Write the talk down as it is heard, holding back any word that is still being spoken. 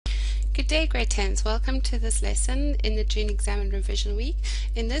Good day, grade 10s. Welcome to this lesson in the June exam and revision week.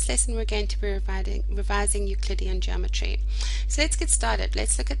 In this lesson, we're going to be revising Euclidean geometry. So let's get started.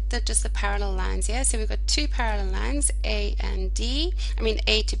 Let's look at just the parallel lines here. So we've got two parallel lines, A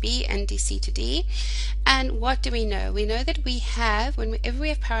to B and DC to D. And what do we know? We know that we have, whenever we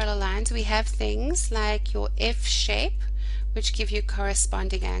have parallel lines, we have things like your F shape, which give you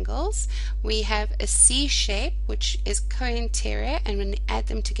corresponding angles. We have a C shape, which is co-interior, and when we add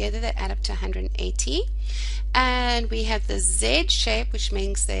them together, they add up to 180. And we have the Z shape, which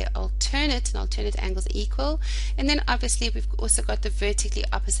means they're alternate, and alternate angles are equal. And then obviously we've also got the vertically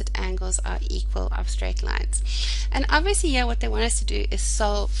opposite angles are equal of straight lines. And obviously here what they want us to do is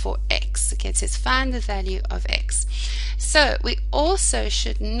solve for x. Okay, it says find the value of x. So we also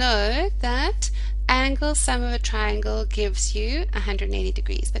should know that angle sum of a triangle gives you 180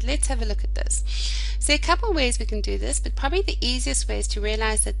 degrees. But let's have a look at this. So a couple of ways we can do this, but probably the easiest way is to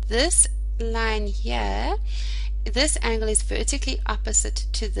realize that this line here, this angle is vertically opposite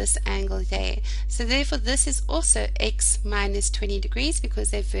to this angle there. So therefore this is also x minus 20 degrees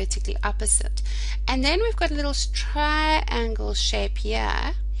because they're vertically opposite. And then we've got a little triangle shape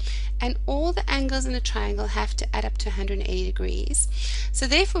here, and all the angles in the triangle have to add up to 180 degrees. So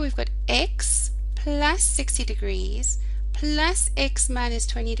therefore we've got x plus 60 degrees plus x minus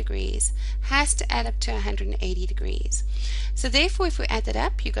 20 degrees has to add up to 180 degrees. So therefore if we add that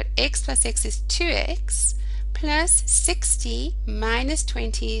up, you've got x plus x is 2x plus 60 minus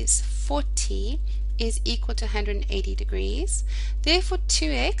 20 is 40 is equal to 180 degrees. Therefore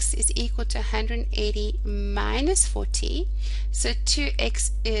 2x is equal to 180 minus 40. So 2x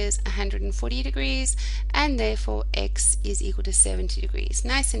is 140 degrees, and therefore x is equal to 70 degrees.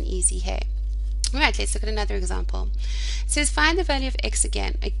 Nice and easy, hey? Right, let's look at another example. It says find the value of x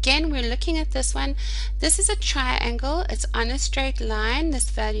again. Again, we're looking at this one. This is a triangle. It's on a straight line, this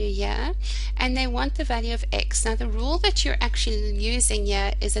value here, and they want the value of x. Now the rule that you're actually using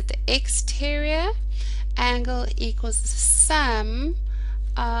here is that the exterior angle equals the sum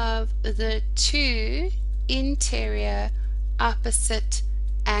of the two interior opposite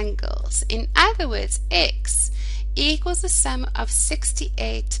angles. In other words, x equals the sum of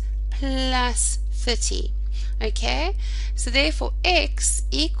 68 plus 30. Okay, so therefore x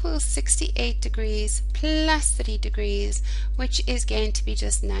equals 68 degrees plus 30 degrees, which is going to be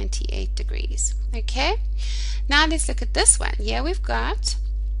just 98 degrees. Okay, now let's look at this one. Here we've got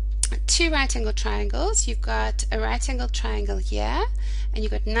two right angle triangles. You've got a right angle triangle here, and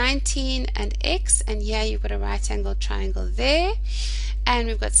you've got 19 and x, and here you've got a right angle triangle there, and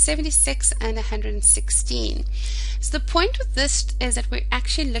we've got 76 and 116. So the point with this is that we're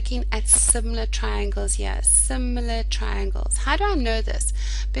actually looking at similar triangles here, similar triangles. How do I know this?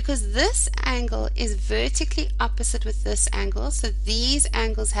 Because this angle is vertically opposite with this angle, so these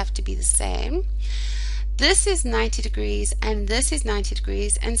angles have to be the same. This is 90 degrees and this is 90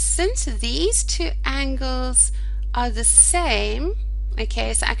 degrees, and since these two angles are the same,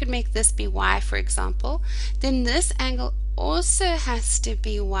 okay, so I could make this be y, for example, then this angle also has to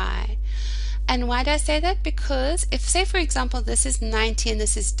be y. And why do I say that? Because if, say for example, this is 90 and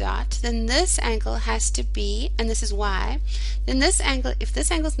this is dot, then this angle has to be, and this is y, then this angle, if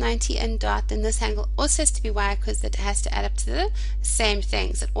this angle is 90 and dot, then this angle also has to be y, because it has to add up to the same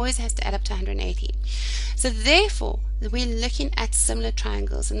things. It always has to add up to 180. So therefore, we're looking at similar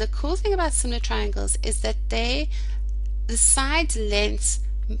triangles. And the cool thing about similar triangles is that the sides lengths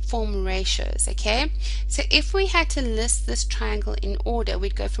form ratios. Okay, so if we had to list this triangle in order,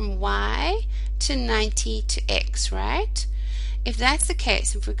 we'd go from y to 90 to x, right? If that's the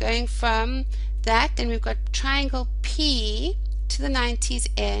case, if we're going from that, then we've got triangle P to the 90s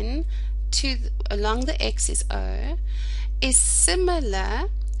n to along the x is O is similar.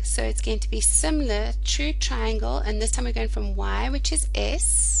 So it's going to be similar, true triangle, and this time we're going from y, which is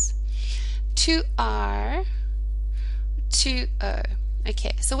S, to R to O.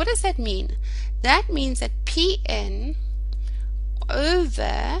 Okay, so what does that mean? That means that Pn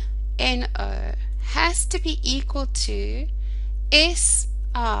over NO has to be equal to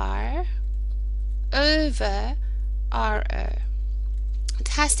SR over RO. It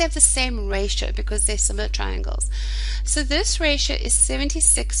has to have the same ratio because they're similar triangles. So this ratio is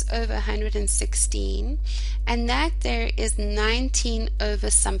 76 over 116, and that there is 19 over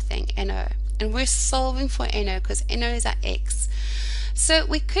something, NO. And we're solving for NO because NO is our x. So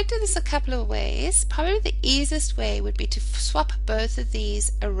we could do this a couple of ways. Probably the easiest way would be to swap both of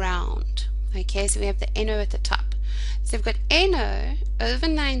these around. Okay, so we have the NO at the top. So we've got NO over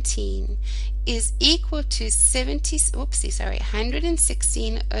 19 is equal to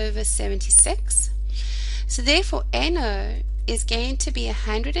 116 over 76. So therefore NO is going to be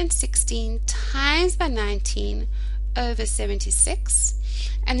 116 times by 19 over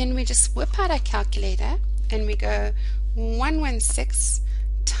 76. And then we just whip out our calculator and we go 116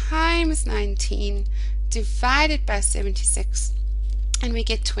 times 19 divided by 76, and we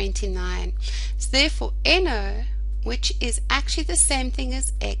get 29. So therefore NO, which is actually the same thing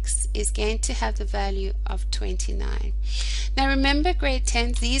as X, is going to have the value of 29. Now remember, grade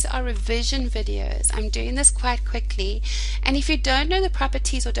 10, these are revision videos. I'm doing this quite quickly, and if you don't know the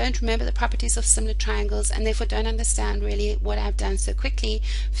properties or don't remember the properties of similar triangles and therefore don't understand really what I've done so quickly,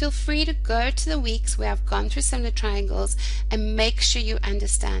 feel free to go to the weeks where I've gone through similar triangles and make sure you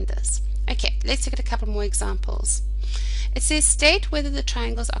understand this. Okay, let's look at a couple more examples. It says state whether the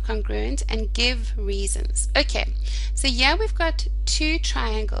triangles are congruent and give reasons. Okay, so here we've got two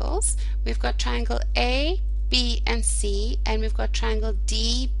triangles. We've got triangle A, B, and C, and we've got triangle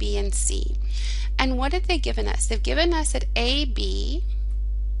D, B, and C. And what have they given us? They've given us that AB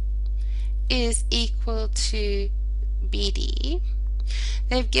is equal to BD.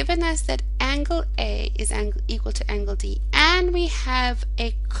 They've given us that angle A is equal to angle D, and we have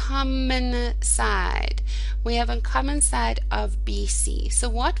a common side. We have a common side of BC. So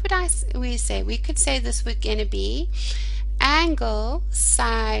what would we say? We could say this would going to be angle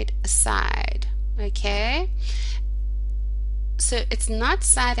side side. Okay, so it's not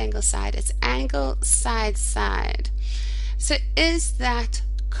side angle side, it's angle side side. So is that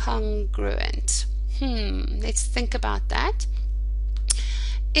congruent? Let's think about that.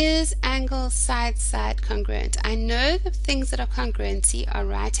 Is angle side side congruent? I know the things that are congruency are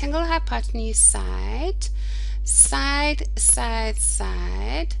right angle hypotenuse side, side side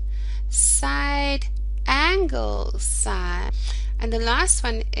side, side angle side, and the last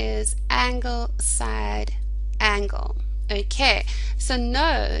one is angle side angle. Okay, so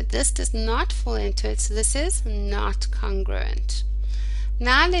no, this does not fall into it, so this is not congruent.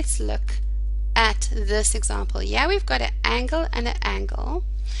 Now let's look at this example. Yeah, we've got an angle and an angle.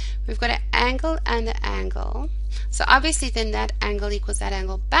 We've got an angle and an angle. So obviously then that angle equals that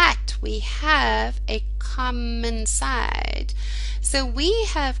angle, but we have a common side. So we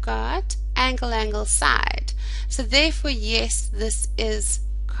have got angle, angle, side. So therefore, yes, this is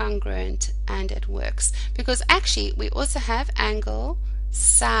congruent and it works. Because actually we also have angle,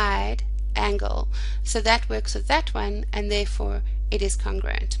 side, angle. So that works with that one, and therefore it is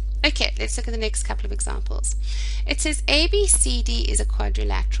congruent. Okay, let's look at the next couple of examples. It says ABCD is a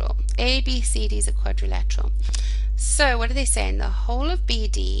quadrilateral. ABCD is a quadrilateral. So what are they saying? The whole of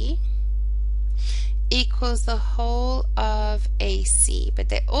BD equals the whole of AC. But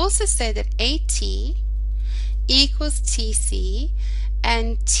they also say that AT equals TC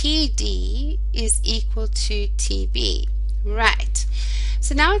and TD is equal to TB. Right.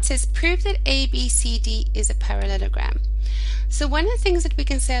 So now it says prove that ABCD is a parallelogram. So one of the things that we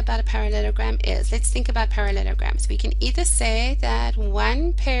can say about a parallelogram is, let's think about parallelograms. We can either say that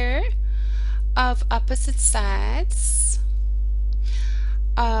one pair of opposite sides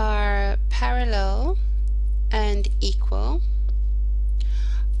are parallel and equal,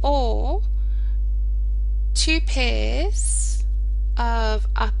 or two pairs of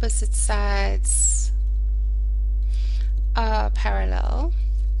opposite sides are parallel,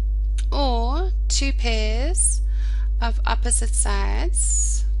 or two pairs of opposite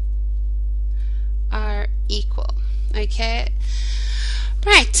sides are equal. Okay,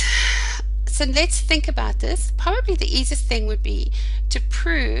 right, so let's think about this. Probably the easiest thing would be to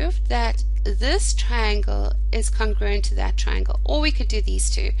prove that this triangle is congruent to that triangle, or we could do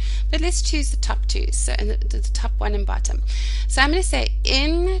these two, but let's choose the top two, so in the top one and bottom. So I'm going to say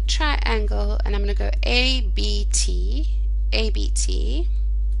in triangle, and I'm going to go ABT, ABT,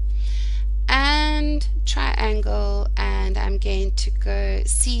 and triangle, and I'm going to go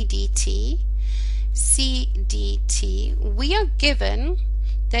CDT, CDT. We are given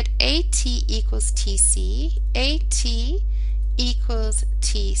that AT equals TC, AT equals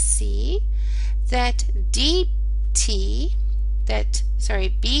TC, that BT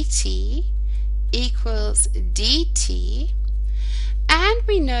equals DT, and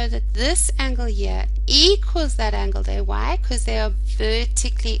we know that this angle here equals that angle there. Why? Because they are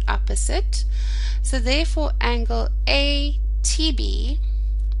vertically opposite. So therefore angle ATB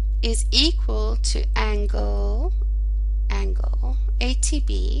is equal to angle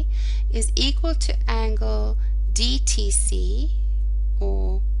ATB is equal to angle DTC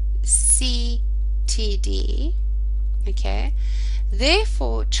or CTD. Okay,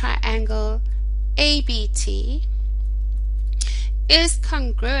 therefore triangle ABT is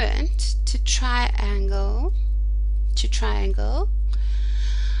congruent to triangle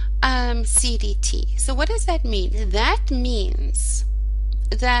CDT. So what does that mean? That means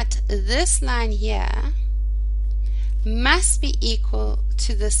that this line here must be equal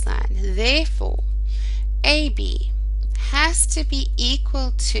to this line. Therefore, AB has to be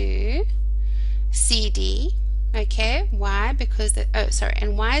equal to CD. Okay, why? Because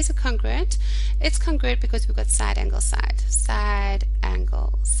and why is it congruent? It's congruent because we've got side angle side, side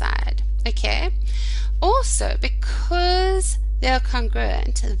angle side. Okay, also because they're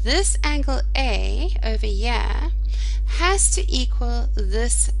congruent, this angle A over here has to equal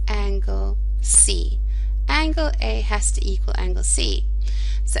this angle C. Angle A has to equal angle C.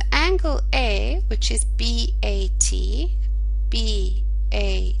 So angle A, which is BAT,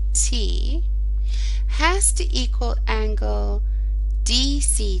 has to equal angle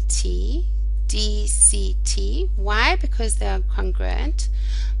DCT. Why? Because they are congruent,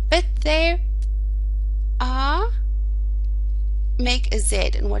 but they make a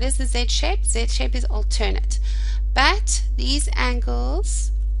Z. And what is the Z shape? Z shape is alternate. But these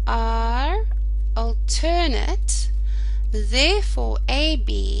angles are alternate, therefore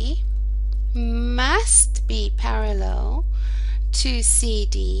AB must be parallel to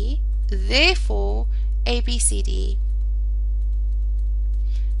CD, therefore ABCD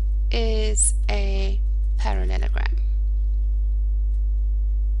is a parallelogram.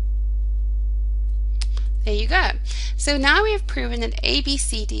 There you go. So now we have proven that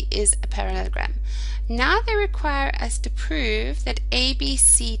ABCD is a parallelogram. Now they require us to prove that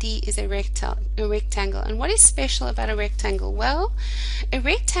ABCD is a rectangle. And what is special about a rectangle? Well, a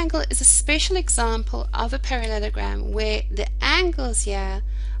rectangle is a special example of a parallelogram where the angles here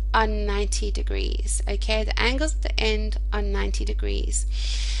are 90 degrees. Okay, the angles at the end are 90 degrees.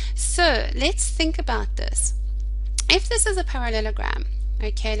 So let's think about this. If this is a parallelogram,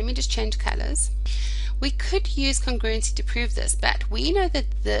 okay, let me just change colors. We could use congruency to prove this, but we know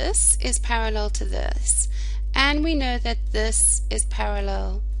that this is parallel to this, and we know that this is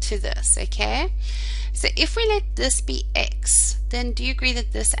parallel to this, okay? So if we let this be x, then do you agree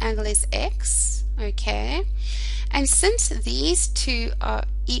that this angle is x? Okay. And since these two are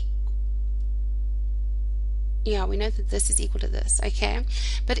we know that this is equal to this, okay?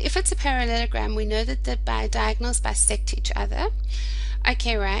 But if it's a parallelogram, we know that the diagonals bisect each other,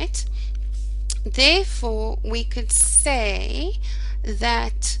 okay, right? Therefore, we could say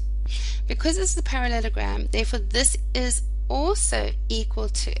that because this is a parallelogram, therefore this is also equal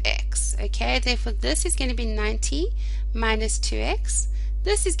to x, okay? Therefore, this is going to be 90 minus 2x.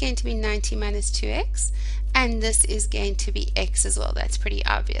 This is going to be 90 minus 2x. And this is going to be x as well. That's pretty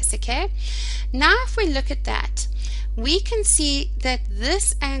obvious, okay? Now, if we look at that, we can see that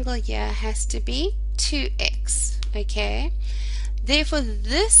this angle here has to be 2x, okay? Therefore,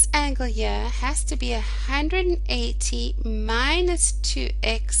 this angle here has to be 180 minus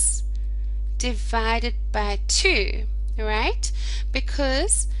 2x divided by 2, right?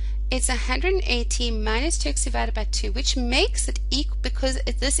 Because it's 180 minus 2x divided by 2, which makes it equal, because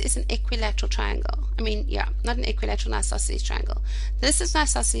this is an equilateral triangle. I mean, not an equilateral, isosceles triangle. This is an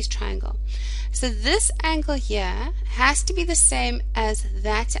isosceles triangle. So this angle here has to be the same as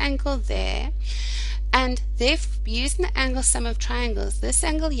that angle there. And they've used the angle sum of triangles. This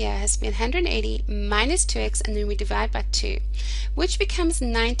angle here has to be 180 minus 2x, and then we divide by 2, which becomes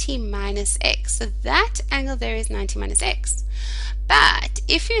 90 minus x. So that angle there is 90 minus x. But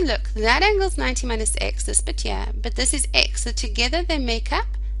if you look, that angle is 90 minus x, this bit here, but this is x. So together they make up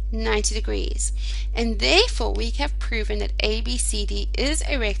 90 degrees. And therefore we have proven that ABCD is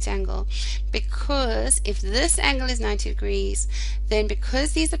a rectangle, because if this angle is 90 degrees, then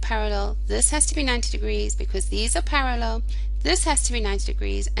because these are parallel, this has to be 90 degrees. Because these are parallel, this has to be 90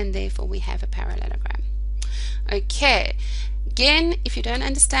 degrees, and therefore we have a parallelogram. Okay. Again, if you don't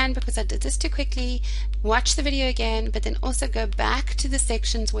understand because I did this too quickly, watch the video again, but then also go back to the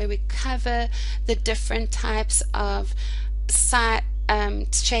sections where we cover the different types of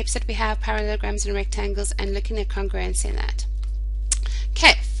shapes that we have, parallelograms and rectangles, and looking at congruency in that.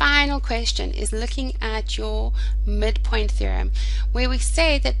 Okay, final question is looking at your midpoint theorem, where we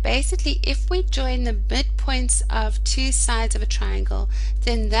say that basically if we join the midpoints of two sides of a triangle,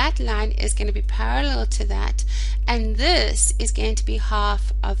 then that line is going to be parallel to that, and this is going to be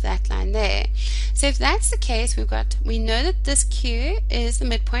half of that line there. So if that's the case, we know that this Q is the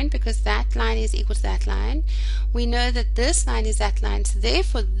midpoint because that line is equal to that line. We know that this line is that line, so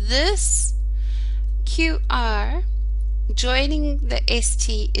therefore this QR joining the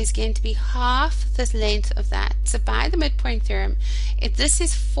ST is going to be half the length of that. So by the midpoint theorem, if this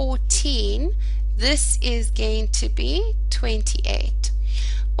is 14, this is going to be 28.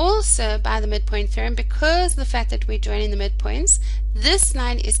 Also, by the midpoint theorem, because of the fact that we're joining the midpoints, this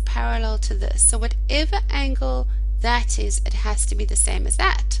line is parallel to this. So whatever angle that is, it has to be the same as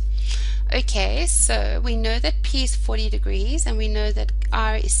that. Okay, so we know that P is 40 degrees and we know that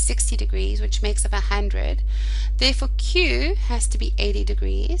R is 60 degrees, which makes up 100. Therefore, Q has to be 80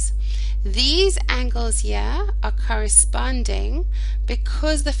 degrees. These angles here are corresponding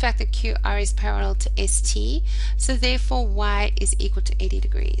because the fact that QR is parallel to ST, so therefore Y is equal to 80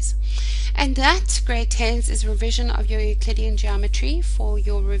 degrees. And that, grade 10s, is revision of your Euclidean geometry for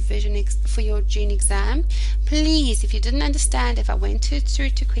your revision for your June exam. Please, if you didn't understand, if I went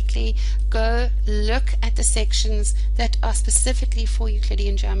through too quickly, go look at the sections that are specifically for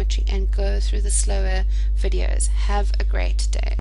Euclidean geometry and go through the slower videos. Have a great day.